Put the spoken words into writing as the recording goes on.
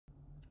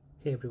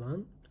Hey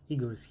everyone,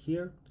 Igor is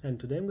here, and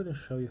today I'm going to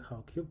show you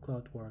how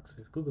KubeCloud works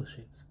with Google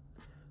Sheets.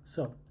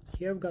 So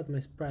here I've got my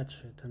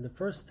spreadsheet, and the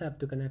first step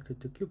to connect it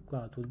to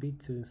KubeCloud would be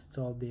to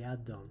install the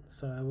add-on.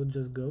 So I would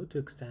just go to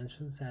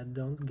Extensions,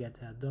 Add-ons, Get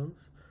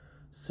Add-ons,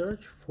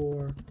 search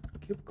for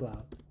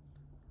KubeCloud.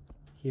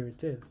 Here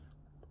it is.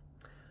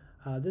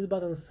 This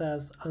button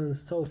says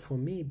uninstall for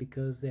me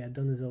because the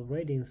add-on is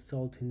already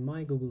installed in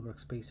my Google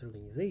Workspace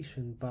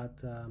organization,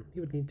 but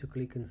you would need to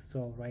click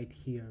install right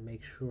here,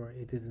 make sure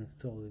it is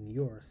installed in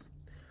yours.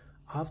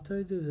 After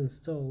it is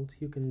installed,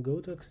 you can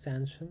go to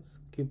Extensions,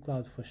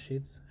 KubeCloud for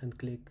Sheets, and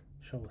click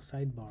Show a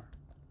Sidebar.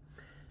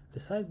 The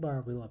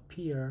sidebar will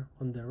appear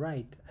on the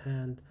right,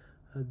 and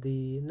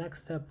the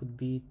next step would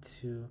be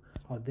to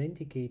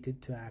authenticate it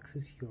to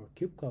access your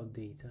KubeCloud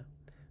data.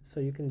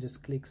 So you can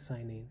just click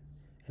Sign In.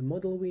 A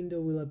model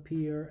window will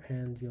appear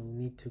and you'll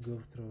need to go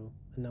through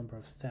a number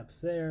of steps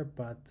there,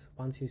 but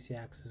once you see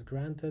access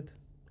granted,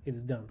 it's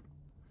done.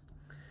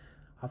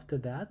 After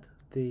that,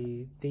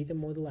 the data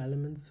model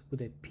elements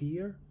would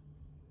appear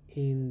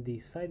in the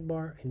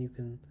sidebar and you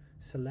can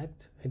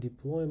select a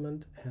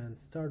deployment and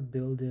start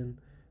building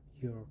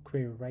your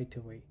query right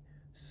away.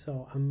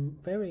 So I'm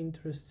very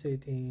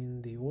interested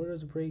in the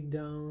orders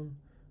breakdown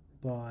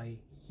by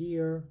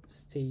year,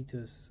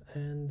 status,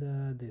 and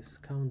this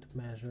count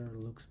measure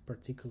looks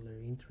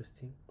particularly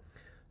interesting.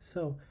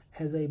 So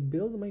as I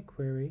build my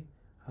query,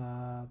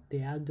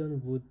 the add-on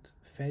would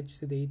fetch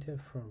the data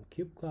from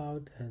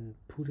KubeCloud and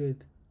put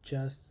it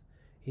just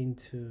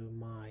into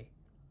my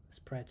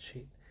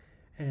spreadsheet.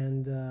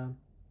 And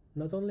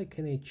not only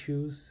can I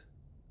choose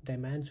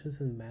dimensions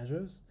and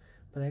measures,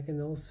 but I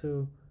can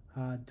also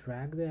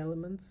drag the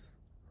elements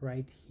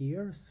right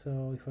here.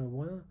 So if I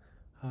want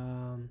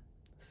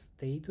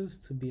status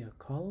to be a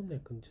column, I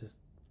can just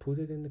put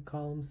it in the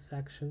columns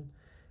section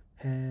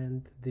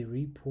and the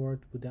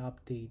report would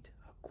update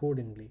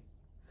accordingly.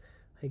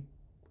 Like,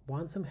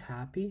 once I'm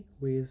happy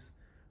with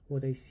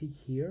what I see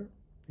here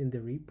in the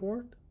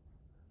report,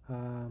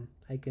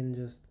 I can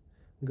just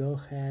go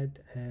ahead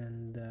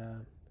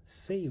and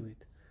save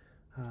it.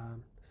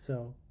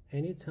 So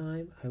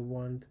anytime I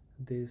want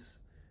this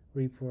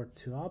report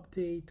to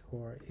update,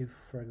 or if,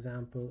 for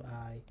example,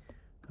 I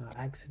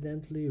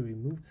accidentally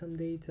removed some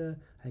data,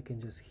 I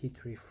can just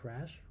hit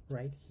refresh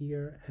right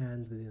here,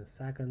 and within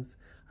seconds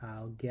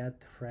I'll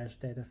get fresh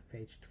data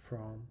fetched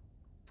from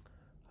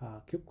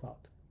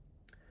KubeCloud.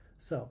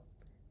 So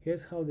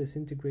here's how this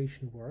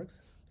integration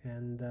works,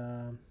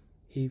 and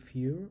if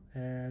you're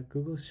a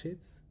Google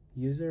Sheets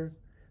user,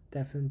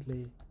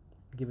 definitely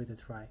give it a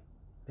try.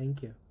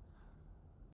 Thank you.